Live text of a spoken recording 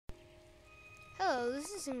Hello,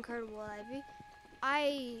 this is Incredible Ivy.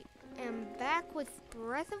 I am back with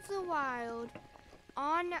Breath of the Wild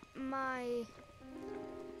on my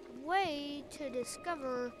way to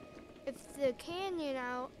discover if the canyon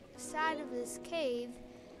outside of this cave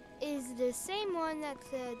is the same one that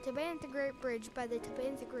the Tabantha Great Bridge by the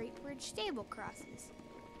Tabantha Great Bridge Stable crosses.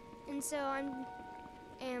 And so I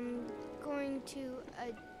am going to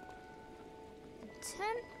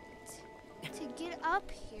attempt to get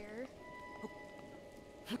up here.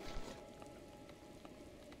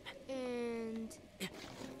 And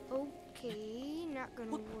okay, not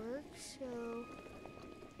gonna work, so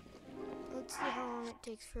let's see how long it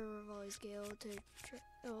takes for Rivali's Gale to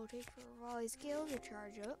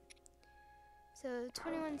charge up. So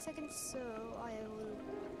 21 seconds, so I will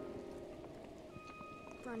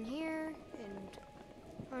run here and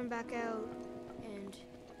run back out, and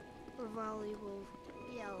Rivali will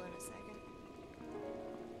yell in a second.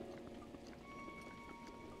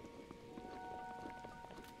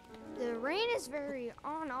 The rain is very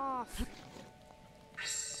on-off.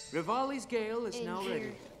 Rivali's Gale is now here.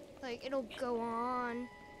 ready. Like, it'll go on,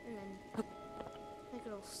 and then like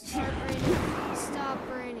it'll start raining, stop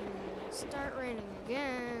raining, start raining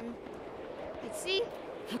again. Like, see?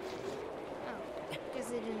 Oh, guess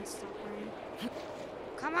it didn't stop raining.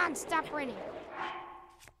 Come on, stop raining.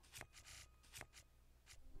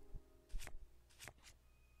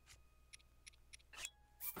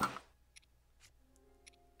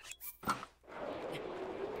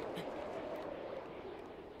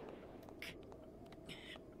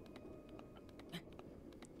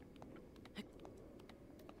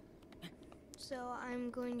 So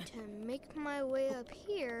I'm going to make my way up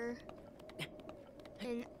here,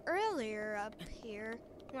 and earlier up here,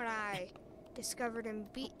 when I discovered and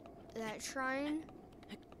beat that shrine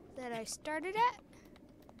that I started at,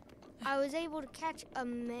 I was able to catch a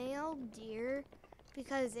male deer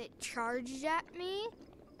because it charged at me,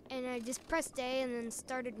 and I just pressed A and then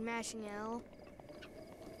started mashing L.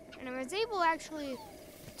 And I was able actually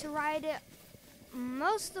to ride it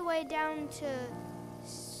most of the way down to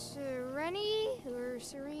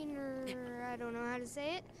Serene, or I don't know how to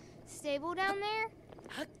say it, stable down there.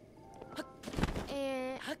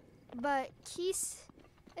 But Keese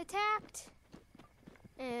attacked,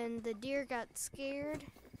 and the deer got scared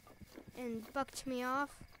and bucked me off.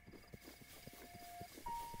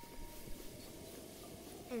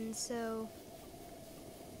 And so,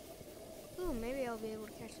 ooh, maybe I'll be able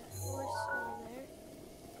to catch that horse over there.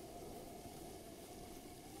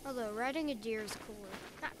 Although riding a deer is cooler.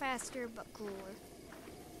 Not faster, but cooler.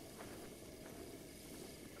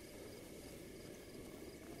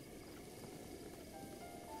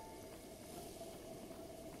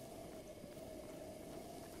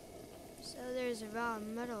 So there's a raw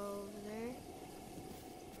meadow over there.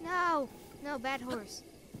 No! No, bad horse.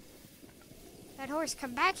 Bad horse,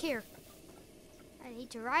 come back here! I need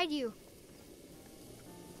to ride you.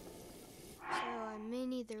 So I may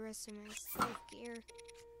need the rest of my stealth gear.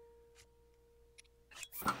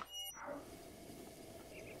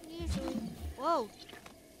 Usually, whoa,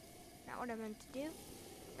 not what I meant to do.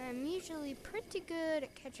 I'm usually pretty good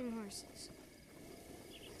at catching horses,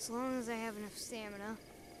 as long as I have enough stamina.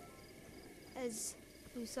 As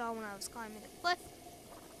you saw when I was climbing the cliff,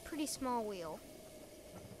 pretty small wheel.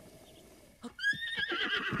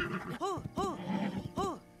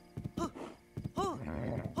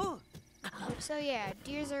 So yeah,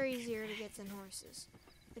 deers are easier to get than horses,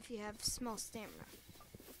 if you have small stamina.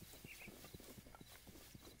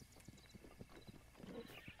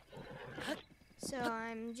 So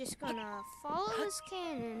I'm just gonna follow this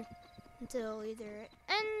canyon until either it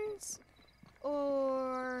ends,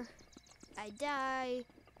 or I die,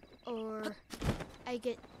 or I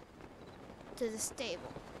get to the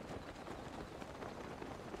stable.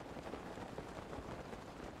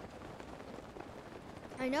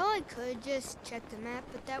 I know I could just check the map,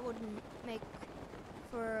 but that wouldn't make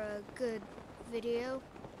for a good video.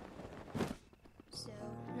 So,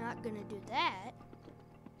 not gonna do that.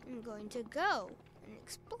 I'm going to go and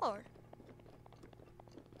explore.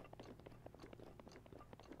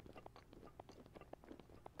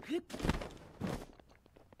 Do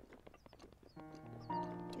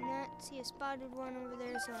not see a spotted one over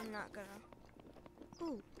there, so I'm not gonna.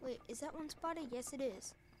 Ooh, wait, is that one spotted? Yes, it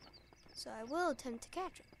is. So I will attempt to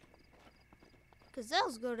catch it. Because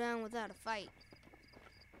those go down without a fight.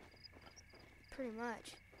 Pretty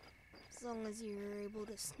much. As long as you're able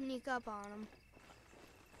to sneak up on them.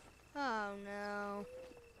 Oh no.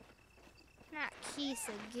 Not Keese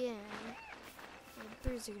again. The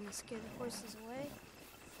birds are gonna scare the horses away.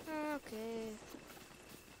 Okay.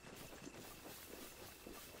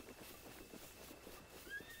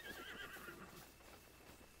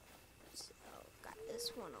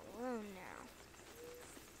 Oh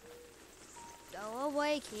no. Go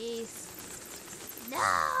away, Keith.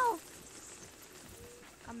 No!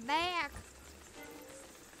 Come back.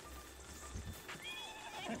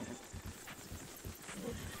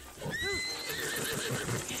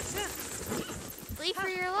 Flee for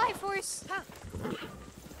your life, horse.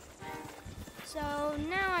 So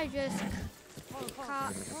now I just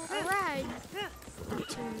caught a ride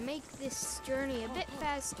to make this journey a bit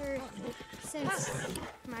faster, since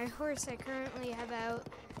my horse I currently have out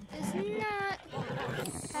does not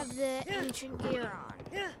have the ancient gear on.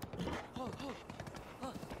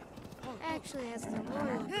 Actually has the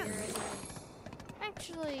royal gear, as I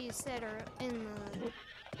actually said in the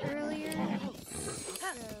earlier.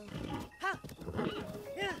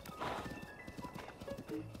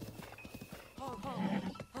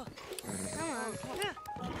 Come on.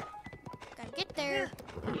 Gotta get there.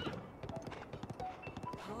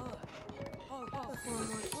 Before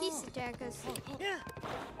more geese attack us.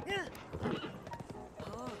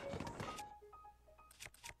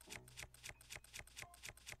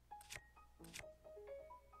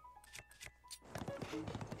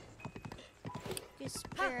 Just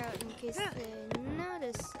spare out in case they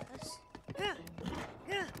notice us.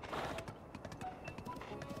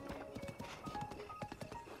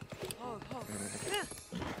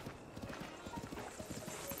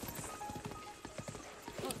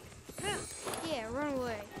 Yeah, run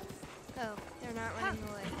away. Oh, they're not running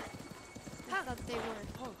away. I thought they were.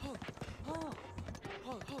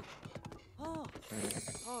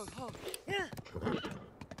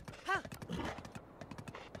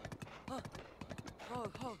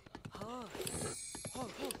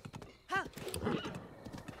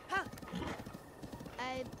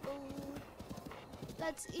 I believe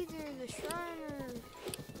that's either the shrine or...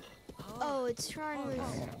 Oh, it's shrine with...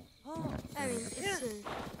 I mean, it's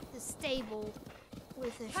the stable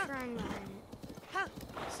with a shrine behind it.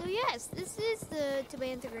 So yes, this is the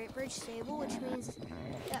Tabantha Great Bridge Stable, which means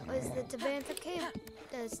that was the Tabantha Canyon.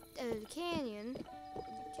 I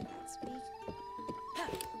cannot speak.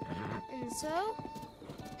 And so,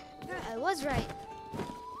 I was right.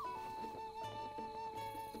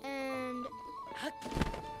 And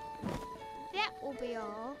that will be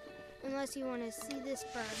all, unless you want to see this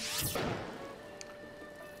burn.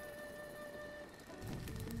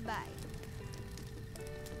 Bye.